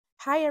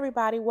Hi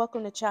everybody,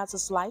 welcome to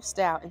Child's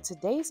Lifestyle. In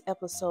today's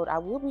episode, I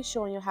will be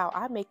showing you how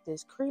I make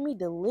this creamy,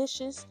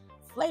 delicious,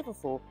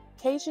 flavorful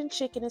Cajun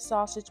chicken and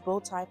sausage bow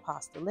tie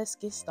pasta. Let's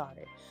get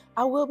started.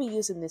 I will be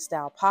using this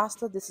style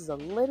pasta. This is a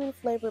lemon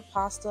flavored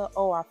pasta.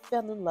 Oh, I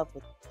fell in love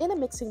with it. In a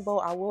mixing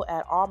bowl, I will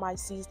add all my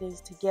seasonings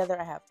together.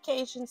 I have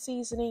Cajun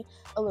seasoning,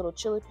 a little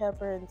chili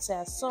pepper and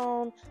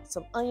Sazon,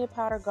 some onion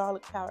powder,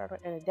 garlic powder,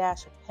 and a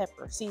dash of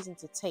pepper, seasoned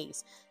to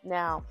taste.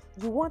 Now,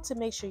 you want to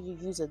make sure you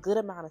use a good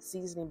amount of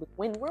seasoning, but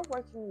when we're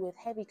working with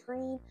heavy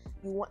cream,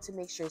 you want to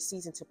make sure it's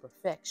seasoned to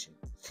perfection.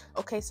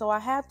 Okay, so I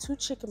have 2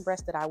 chicken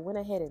breasts that I went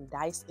ahead and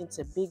diced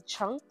into big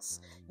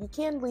chunks. You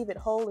can leave it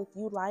whole if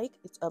you like.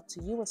 It's up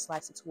to you, and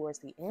slice it towards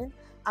the end.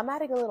 I'm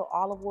adding a little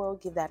olive oil,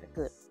 give that a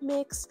good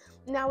mix.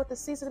 Now with the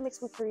seasoning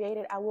mix we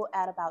created, I will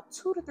add about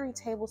 2 to 3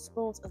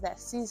 tablespoons of that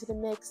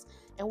seasoning mix.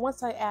 And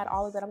once I add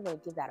all of that, I'm going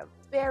to give that a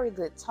very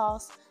good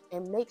toss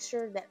and make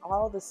sure that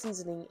all the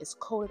seasoning is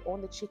coated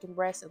on the chicken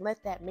breast, and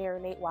let that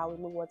marinate while we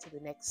move on to the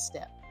next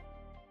step.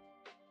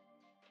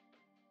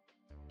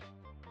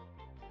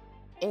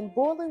 In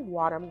boiling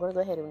water, I'm going to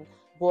go ahead and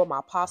boil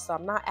my pasta.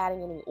 I'm not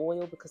adding any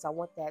oil because I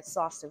want that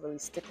sauce to really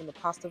stick in the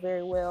pasta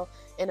very well.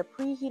 In a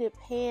preheated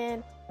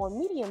pan on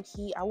medium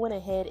heat, I went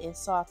ahead and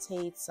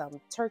sauteed some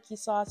turkey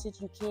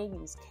sausage. You can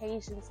use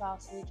Cajun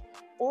sausage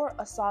or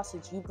a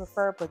sausage you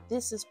prefer, but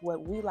this is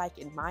what we like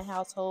in my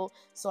household.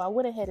 So I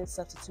went ahead and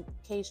substitute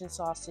Cajun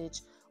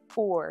sausage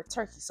for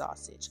turkey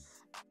sausage.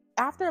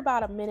 After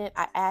about a minute,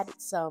 I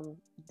added some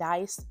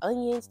diced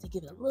onions to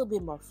give it a little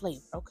bit more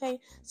flavor, okay?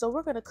 So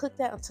we're going to cook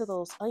that until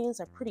those onions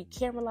are pretty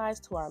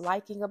caramelized to our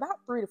liking,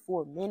 about 3 to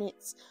 4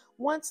 minutes.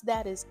 Once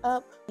that is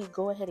up, we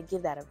go ahead and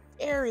give that a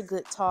very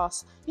good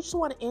toss. You just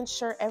want to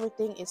ensure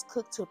everything is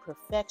cooked to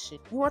perfection.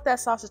 You want that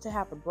sausage to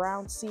have a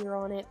brown sear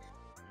on it.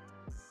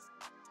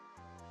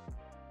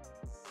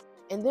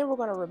 And then we're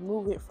going to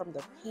remove it from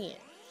the pan.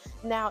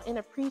 Now, in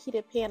a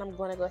preheated pan, I'm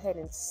going to go ahead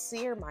and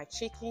sear my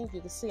chicken.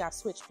 You can see I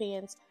switched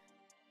pans.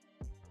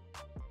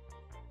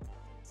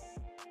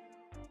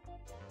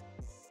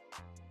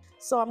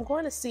 So I'm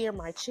going to sear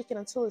my chicken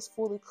until it's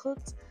fully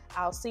cooked.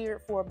 I'll sear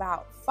it for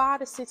about 5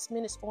 to 6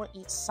 minutes on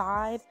each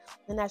side.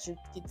 And as you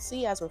can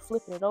see, as we're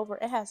flipping it over,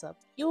 it has a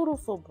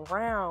beautiful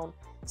brown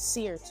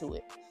sear to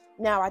it.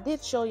 Now, I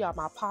did show y'all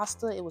my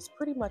pasta. It was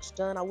pretty much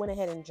done. I went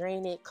ahead and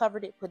drained it,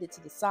 covered it, put it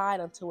to the side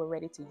until we're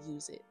ready to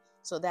use it.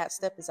 So that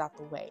step is out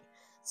the way.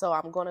 So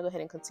I'm going to go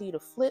ahead and continue to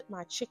flip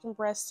my chicken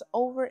breasts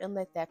over and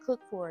let that cook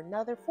for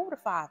another 4 to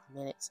 5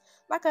 minutes.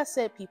 Like I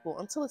said, people,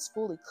 until it's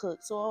fully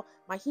cooked. So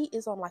my heat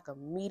is on like a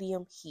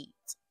medium heat.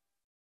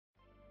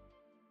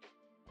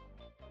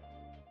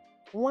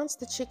 Once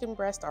the chicken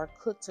breasts are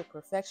cooked to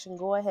perfection,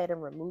 go ahead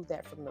and remove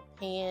that from the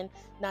pan.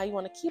 Now you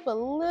want to keep a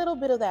little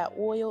bit of that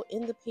oil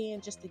in the pan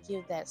just to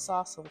give that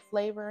sauce some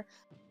flavor.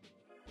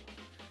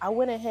 I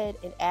went ahead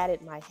and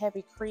added my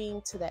heavy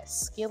cream to that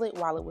skillet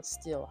while it was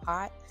still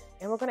hot.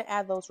 And we're going to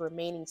add those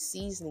remaining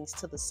seasonings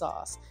to the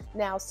sauce.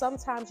 Now,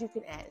 sometimes you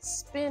can add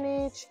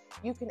spinach,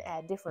 you can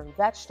add different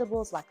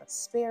vegetables like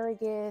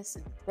asparagus,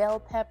 bell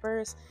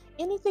peppers,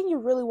 anything you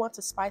really want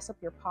to spice up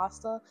your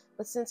pasta.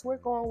 But since we're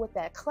going with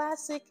that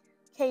classic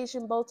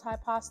Cajun bow tie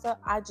pasta,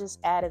 I just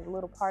added a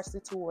little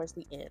parsley towards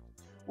the end.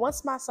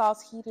 Once my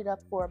sauce heated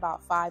up for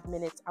about 5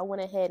 minutes, I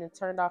went ahead and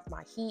turned off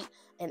my heat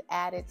and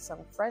added some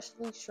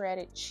freshly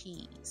shredded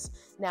cheese.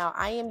 Now,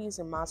 I am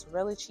using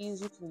mozzarella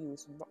cheese. You can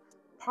use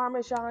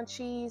Parmesan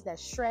cheese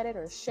that's shredded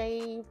or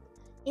shaved,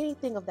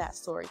 anything of that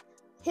sort.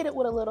 Hit it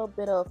with a little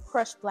bit of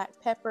crushed black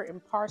pepper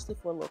and parsley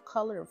for a little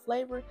color and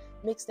flavor.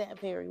 Mix that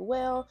very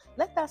well.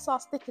 Let that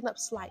sauce thicken up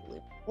slightly.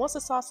 Once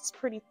the sauce is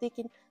pretty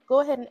thickened,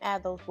 go ahead and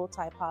add those bow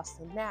tie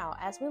pasta. Now,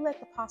 as we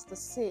let the pasta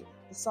sit,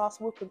 the sauce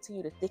will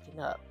continue to thicken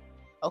up.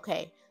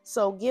 Okay,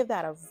 so give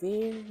that a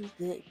very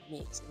good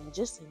mix and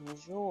just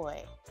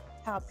enjoy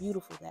how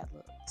beautiful that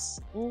looks.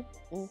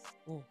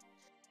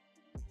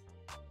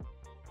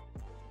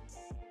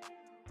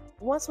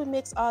 Once we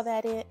mix all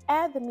that in,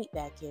 add the meat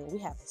back in. We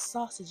have the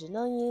sausage and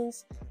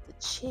onions, the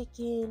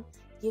chicken.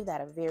 Give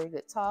that a very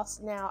good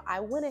toss. Now, I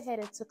went ahead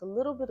and took a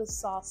little bit of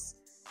sauce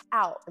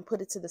out and put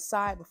it to the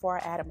side before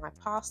I added my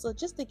pasta,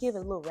 just to give it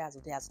a little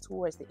razzle dazzle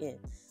towards the end.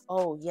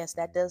 Oh, yes,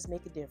 that does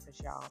make a difference,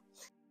 y'all.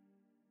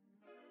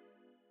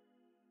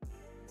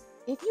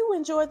 If you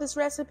enjoyed this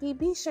recipe,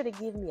 be sure to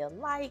give me a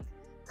like,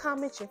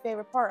 comment your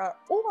favorite part,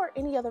 or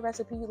any other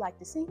recipe you'd like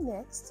to see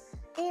next,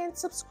 and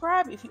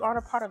subscribe if you aren't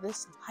a part of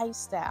this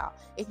lifestyle.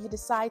 If you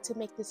decide to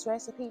make this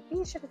recipe,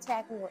 be sure to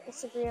tag me on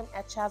Instagram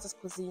at Child's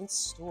Cuisine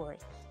Story.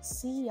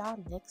 See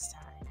y'all next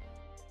time.